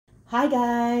Hi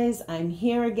guys, I'm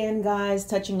here again guys,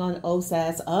 touching on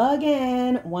OSAS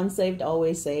again. Once saved,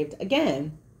 always saved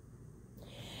again.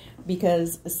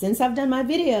 Because since I've done my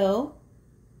video,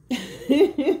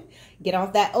 get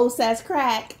off that OSAS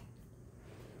crack,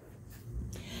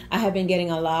 I have been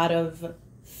getting a lot of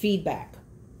feedback.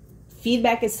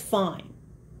 Feedback is fine.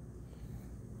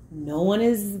 No one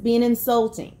is being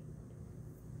insulting.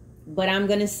 But I'm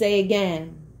going to say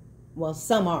again, well,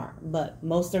 some are, but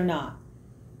most are not.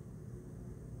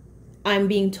 I'm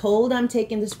being told I'm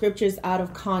taking the scriptures out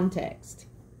of context.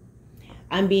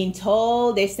 I'm being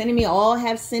told they're sending me all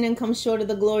have sinned and come short of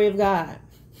the glory of God.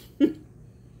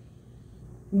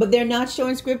 But they're not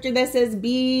showing scripture that says,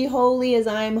 be holy as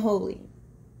I am holy.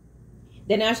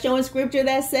 They're not showing scripture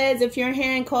that says, if your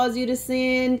hand calls you to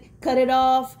sin, cut it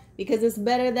off, because it's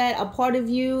better that a part of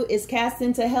you is cast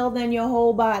into hell than your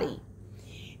whole body.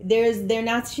 They're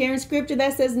not sharing scripture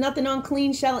that says nothing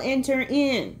unclean shall enter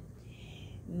in.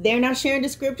 They're not sharing the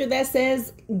scripture that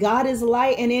says God is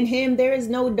light and in him there is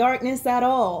no darkness at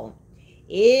all.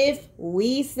 If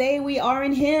we say we are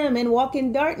in him and walk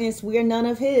in darkness, we are none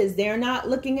of his. They're not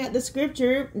looking at the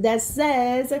scripture that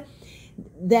says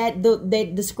that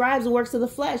describes the works of the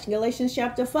flesh, Galatians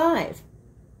chapter 5.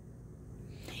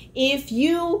 If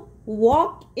you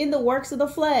walk in the works of the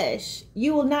flesh,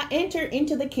 you will not enter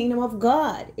into the kingdom of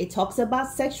God. It talks about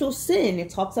sexual sin. It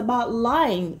talks about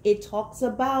lying. It talks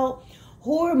about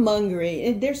whoremongering.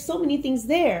 And there's so many things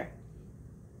there.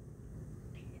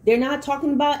 They're not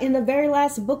talking about in the very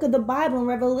last book of the Bible in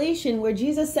Revelation, where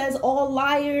Jesus says all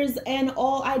liars and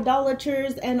all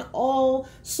idolaters and all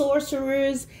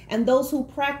sorcerers and those who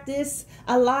practice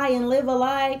a lie and live a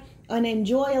lie and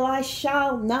enjoy a lie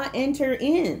shall not enter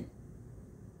in.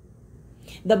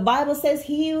 The Bible says,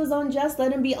 he who is unjust,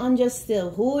 let him be unjust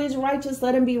still. Who is righteous,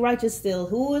 let him be righteous still.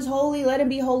 Who is holy, let him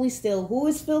be holy still. Who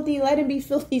is filthy, let him be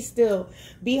filthy still.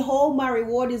 Behold, my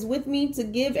reward is with me to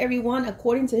give everyone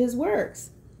according to his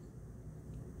works.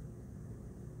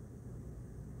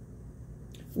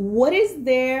 What is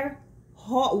there?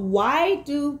 Why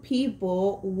do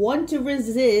people want to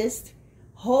resist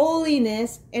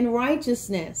holiness and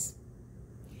righteousness?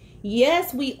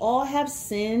 Yes, we all have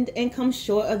sinned and come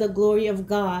short of the glory of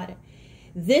God.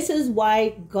 This is why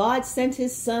God sent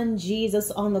his son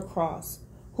Jesus on the cross,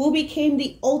 who became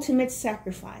the ultimate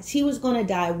sacrifice. He was going to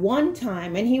die one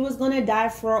time and he was going to die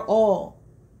for all.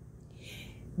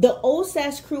 The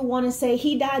OSAS crew want to say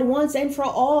he died once and for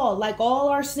all, like all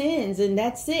our sins, and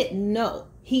that's it. No,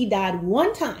 he died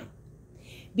one time.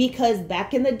 Because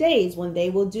back in the days when they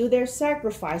will do their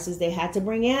sacrifices, they had to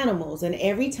bring animals. And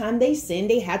every time they sinned,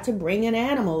 they had to bring an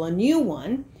animal, a new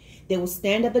one. They will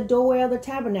stand at the doorway of the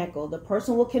tabernacle. The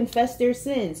person will confess their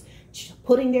sins,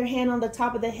 putting their hand on the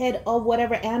top of the head of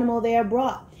whatever animal they have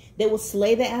brought. They will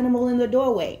slay the animal in the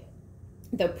doorway.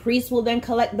 The priest will then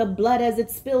collect the blood as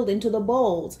it's spilled into the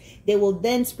bowls. They will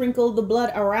then sprinkle the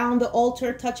blood around the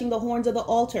altar, touching the horns of the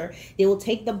altar. They will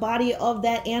take the body of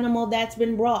that animal that's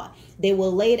been brought. They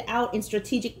will lay it out in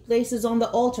strategic places on the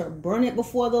altar, burn it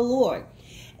before the Lord.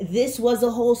 This was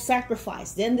a whole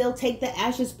sacrifice. Then they'll take the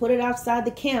ashes, put it outside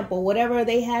the camp or whatever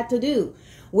they had to do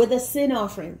with a sin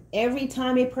offering. Every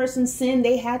time a person sinned,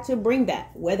 they had to bring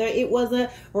that, whether it was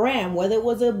a ram, whether it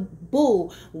was a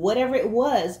bull, whatever it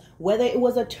was, whether it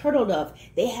was a turtle dove.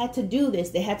 They had to do this.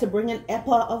 They had to bring an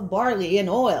ephah of barley and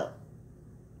oil.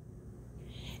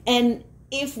 And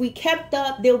if we kept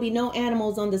up, there'll be no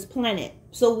animals on this planet.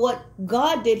 So what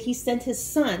God did, he sent his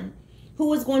son, who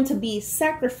was going to be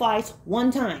sacrificed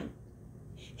one time.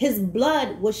 His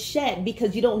blood was shed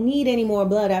because you don't need any more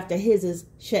blood after his is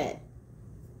shed.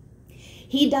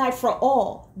 He died for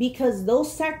all because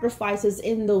those sacrifices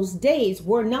in those days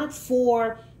were not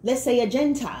for, let's say, a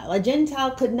Gentile. A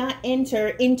Gentile could not enter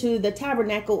into the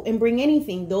tabernacle and bring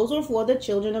anything. Those were for the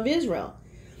children of Israel.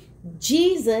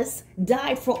 Jesus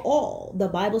died for all. The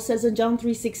Bible says in John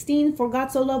 3:16, for God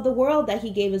so loved the world that he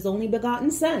gave his only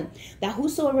begotten son, that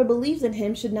whosoever believes in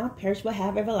him should not perish but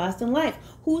have everlasting life.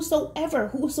 Whosoever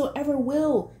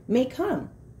will may come.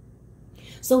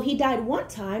 So he died one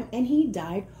time and he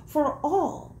died for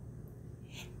all.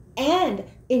 And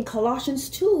in Colossians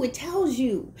 2, it tells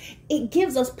you, it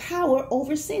gives us power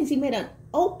over sins. He made an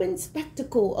open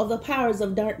spectacle of the powers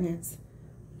of darkness.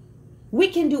 We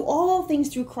can do all things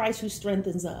through Christ who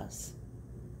strengthens us.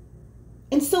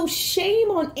 And so shame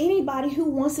on anybody who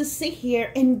wants to sit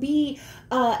here and be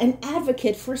an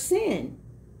advocate for sin.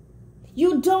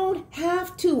 You don't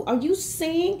have to. Are you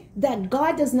saying that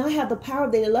God does not have the power?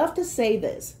 They love to say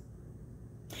this.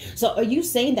 So are you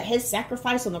saying that his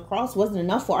sacrifice on the cross wasn't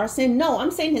enough for our sin? No,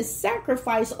 I'm saying his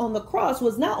sacrifice on the cross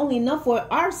was not only enough for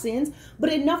our sins,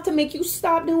 but enough to make you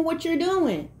stop doing what you're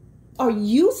doing. Are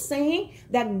you saying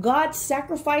that God's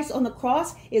sacrifice on the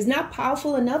cross is not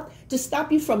powerful enough to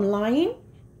stop you from lying?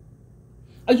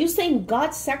 Are you saying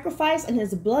God's sacrifice and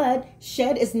his blood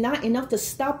shed is not enough to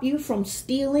stop you from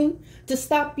stealing, to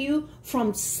stop you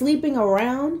from sleeping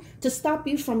around, to stop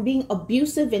you from being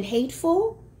abusive and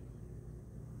hateful?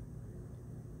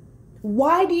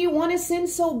 Why do you want to sin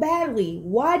so badly?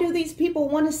 Why do these people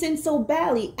want to sin so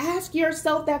badly? Ask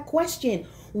yourself that question.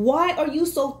 Why are you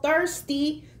so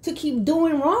thirsty to keep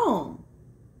doing wrong?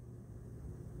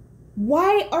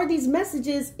 Why are these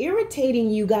messages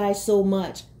irritating you guys so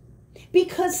much?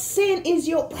 Because sin is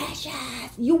your precious.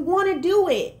 You want to do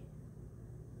it.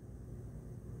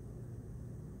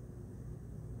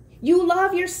 You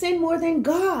love your sin more than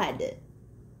God.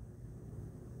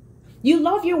 You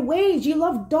love your ways. You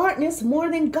love darkness more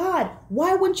than God.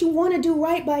 Why wouldn't you want to do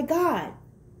right by God?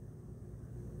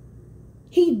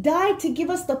 He died to give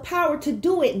us the power to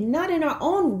do it, not in our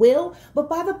own will, but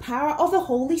by the power of the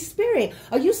Holy Spirit.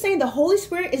 Are you saying the Holy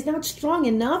Spirit is not strong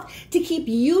enough to keep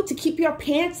your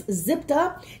pants zipped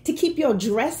up, to keep your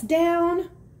dress down,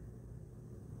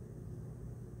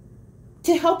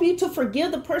 to help you to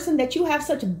forgive the person that you have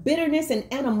such bitterness and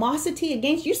animosity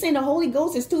against? You saying the Holy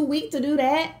Ghost is too weak to do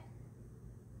that?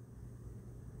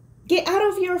 Get out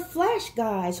of your flesh,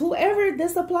 guys, whoever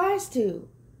this applies to.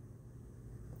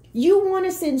 You want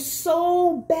to sin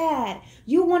so bad.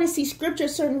 You want to see scripture a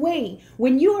certain way.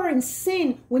 When you are in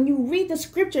sin, when you read the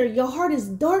scripture, your heart is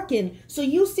darkened. So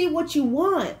you see what you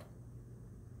want.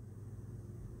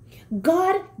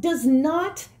 God does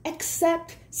not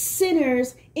accept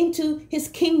sinners into his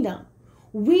kingdom.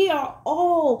 We have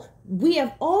all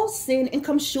sinned and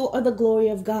come short of the glory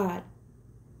of God.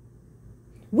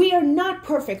 We are not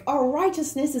perfect. Our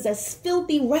righteousness is as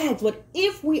filthy rags. But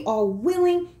if we are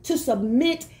willing to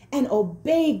submit and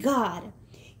obey God,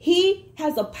 he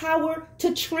has the power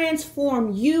to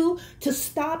transform you, to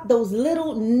stop those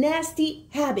little nasty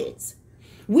habits.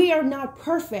 We are not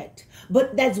perfect,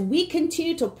 but as we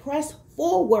continue to press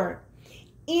forward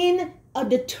in a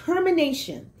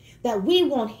determination that we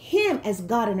want him as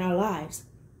God in our lives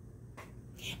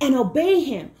and obey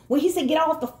him. When he said, get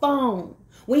off the phone,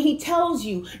 when he tells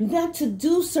you not to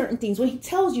do certain things, when he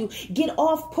tells you get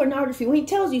off pornography, when he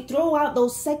tells you throw out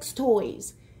those sex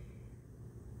toys,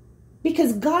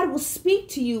 because God will speak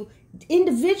to you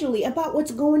individually about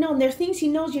what's going on. There are things he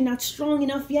knows you're not strong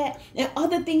enough yet, and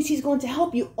other things he's going to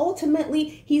help you.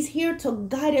 Ultimately, he's here to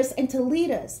guide us and to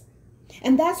lead us.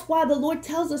 And that's why the Lord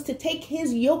tells us to take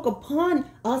his yoke upon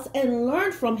us and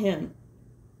learn from him.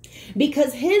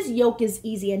 Because his yoke is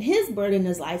easy and his burden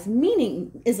is light,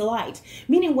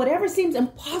 meaning whatever seems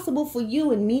impossible for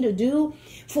you and me to do,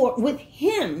 with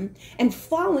him and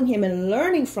following him and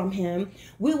learning from him,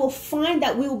 we will find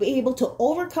that we will be able to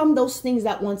overcome those things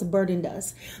that once burdened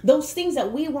us. Those things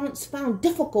that we once found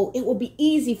difficult, it will be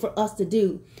easy for us to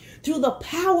do through the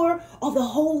power of the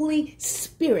Holy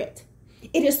Spirit.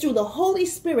 It is through the Holy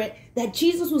Spirit that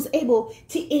Jesus was able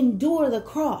to endure the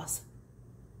cross.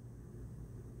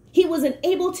 He wasn't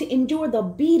able to endure the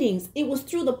beatings. It was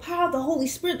through the power of the Holy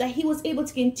Spirit that he was able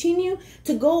to continue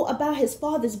to go about his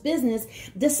Father's business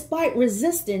despite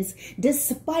resistance,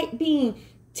 despite being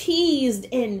teased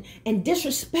and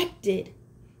disrespected,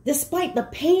 despite the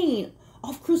pain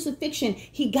of crucifixion.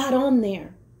 He got on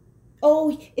there.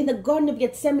 Oh, in the Garden of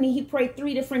Gethsemane, he prayed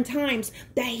 3 different times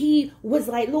that he was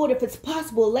like, Lord, if it's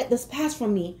possible, let this pass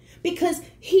from me. Because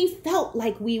he felt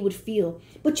like we would feel.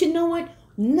 But you know what?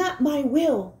 Not my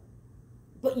will,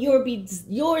 but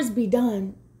yours be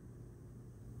done.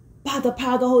 By the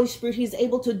power of the Holy Spirit, he's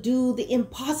able to do the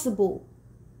impossible.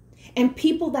 And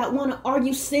people that want to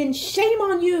argue sin, shame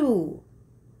on you.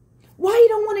 Why you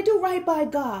don't want to do right by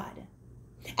God?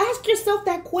 Ask yourself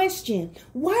that question.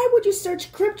 Why would you search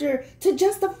scripture to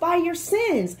justify your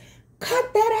sins?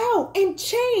 Cut that out and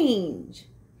change.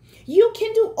 You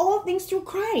can do all things through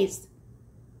Christ.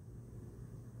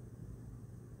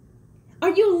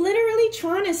 Are you literally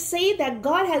trying to say that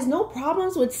God has no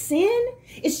problems with sin?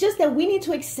 It's just that we need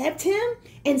to accept him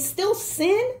and still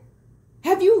sin?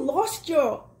 Have you lost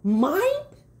your mind?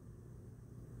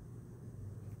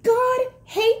 God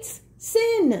hates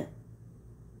sin.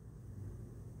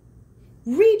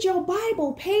 Read your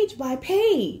Bible page by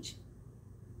page.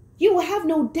 You will have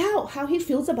no doubt how he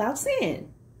feels about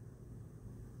sin.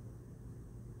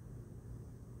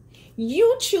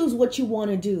 You choose what you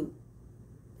want to do.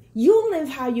 You live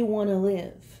how you want to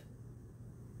live.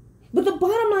 But the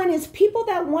bottom line is people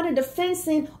that want to defend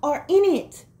sin are in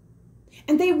it.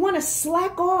 And they want to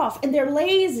slack off and they're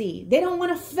lazy. They don't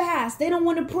want to fast. They don't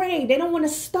want to pray. They don't want to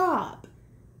stop.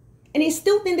 And they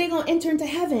still think they're going to enter into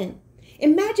heaven.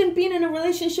 Imagine being in a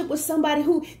relationship with somebody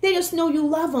who they just know you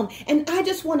love them. And I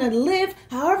just want to live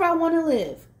however I want to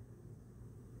live.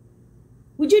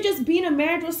 Would you just be in a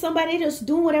marriage with somebody just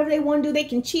doing whatever they want to do? They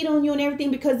can cheat on you and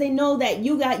everything because they know that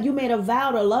you made a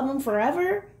vow to love them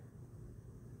forever?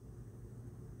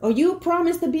 Or you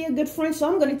promised to be a good friend,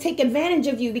 so I'm going to take advantage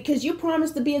of you because you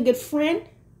promised to be a good friend.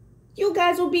 You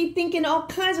guys will be thinking all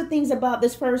kinds of things about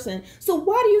this person. So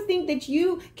why do you think that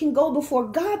you can go before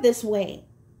God this way?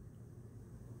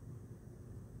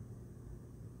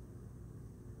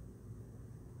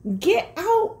 Get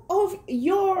out of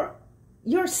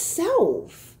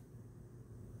yourself.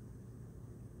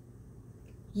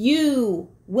 You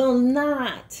will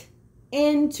not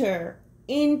enter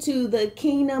into the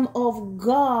kingdom of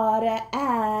God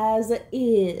as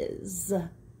is.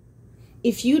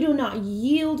 If you do not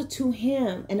yield to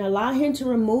him and allow him to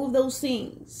remove those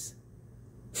things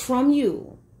from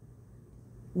you,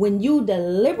 when you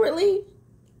deliberately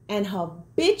and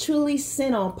habitually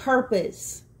sin on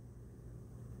purpose,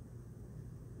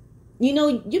 you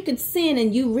know, you could sin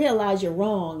and you realize you're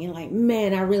wrong and like,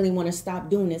 man, I really want to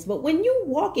stop doing this. But when you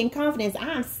walk in confidence,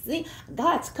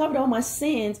 God's covered all my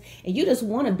sins, and you just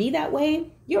want to be that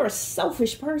way, you're a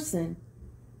selfish person.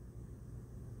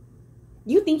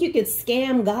 You think you could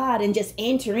scam God and just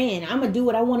enter in. I'm going to do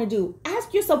what I want to do.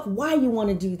 Ask yourself why you want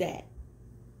to do that.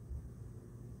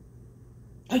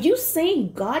 Are you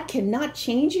saying God cannot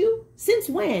change you? Since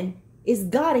when is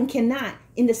God and cannot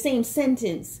in the same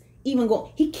sentence? Even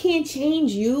go, he can't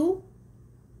change you.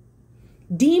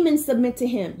 Demons submit to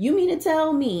him. You mean to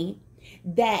tell me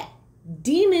that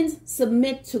demons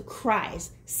submit to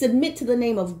Christ, submit to the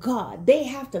name of God? They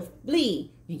have to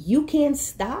flee. You can't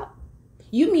stop?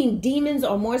 You mean demons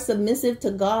are more submissive to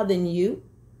God than you?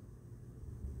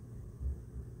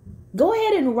 Go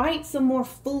ahead and write some more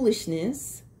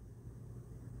foolishness.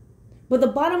 But the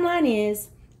bottom line is,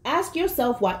 ask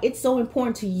yourself why it's so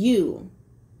important to you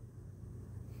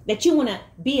that you want to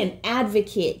be an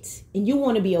advocate and you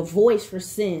want to be a voice for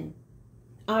sin.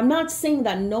 I'm not saying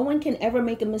that no one can ever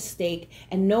make a mistake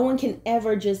and no one can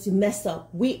ever just mess up.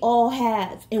 We all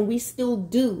have, and we still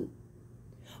do.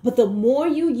 But the more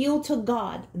you yield to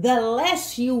God, the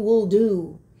less you will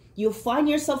do. You'll find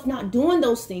yourself not doing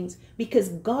those things because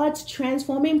God's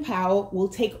transforming power will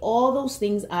take all those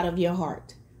things out of your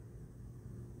heart.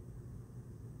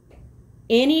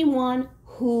 Anyone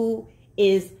who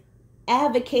is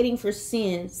advocating for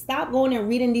sin, stop going and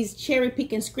reading these cherry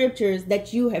picking scriptures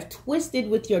that you have twisted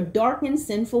with your darkened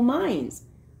sinful minds,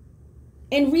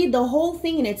 and read the whole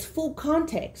thing in its full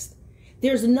context.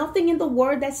 There's nothing in the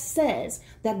word that says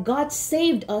that God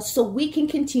saved us so we can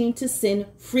continue to sin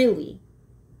freely.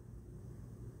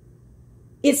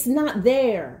 It's not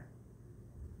there.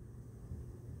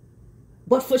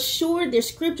 But for sure, there's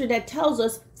scripture that tells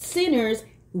us sinners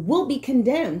will be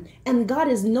condemned, and God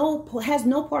has no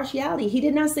partiality. He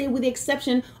did not say with the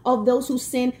exception of those who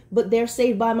sin, but they're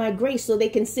saved by my grace, so they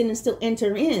can sin and still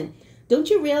enter in. Don't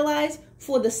you realize,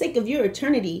 for the sake of your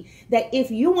eternity, that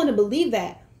if you want to believe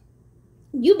that,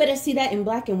 you better see that in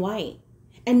black and white,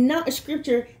 and not a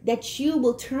scripture that you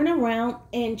will turn around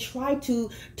and try to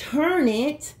turn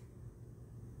it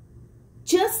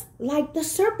just like the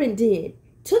serpent did.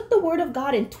 Took the word of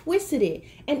God and twisted it,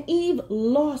 and Eve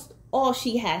lost all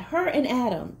she had, her and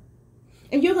Adam.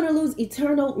 And you're going to lose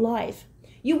eternal life.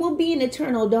 You will be in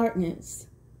eternal darkness.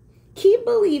 Keep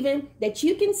believing that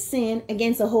you can sin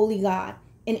against a holy God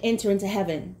and enter into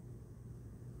heaven.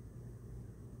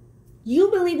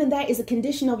 You believe in that is a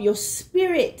condition of your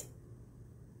spirit.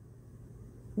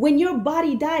 When your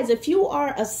body dies, if you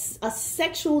are a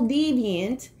sexual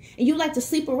deviant and you like to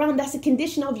sleep around, that's a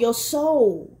condition of your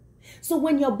soul. So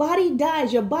when your body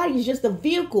dies, your body is just a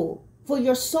vehicle for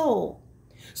your soul.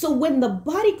 So when the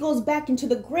body goes back into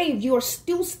the grave, you are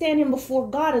still standing before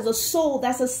God as a soul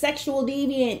that's a sexual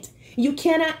deviant. You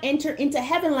cannot enter into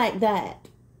heaven like that.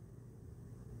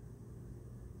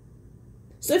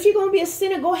 So if you're going to be a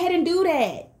sinner, go ahead and do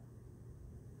that.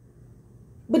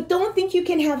 But don't think you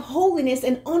can have holiness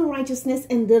and unrighteousness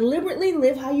and deliberately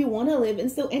live how you want to live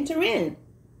and still enter in.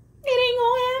 It ain't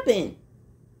going to happen.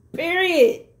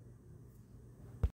 Period.